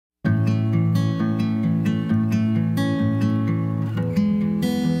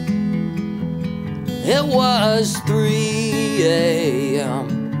It was 3 a.m.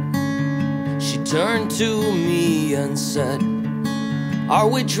 She turned to me and said, "Are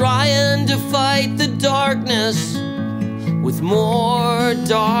we trying to fight the darkness with more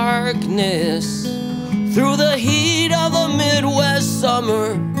darkness?" Through the heat of a Midwest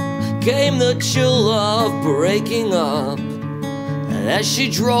summer came the chill of breaking up. And as she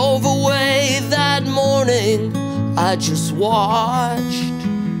drove away that morning, I just watched.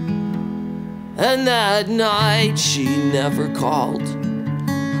 And that night she never called.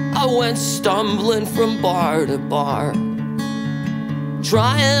 I went stumbling from bar to bar,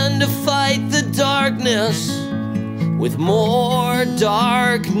 trying to fight the darkness with more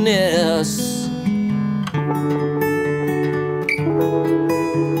darkness.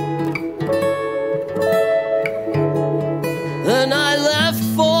 Then I left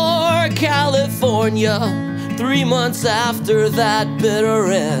for California 3 months after that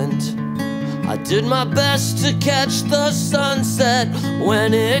bitter end. I did my best to catch the sunset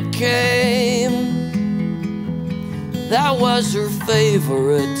when it came. That was her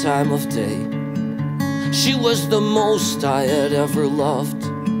favorite time of day. She was the most I had ever loved.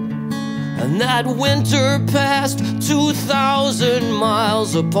 And that winter passed 2,000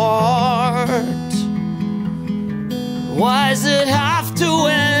 miles apart. Why does it have to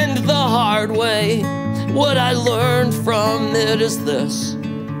end the hard way? What I learned from it is this: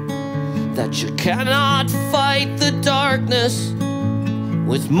 that you cannot fight the darkness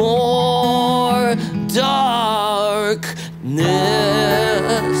with more darkness.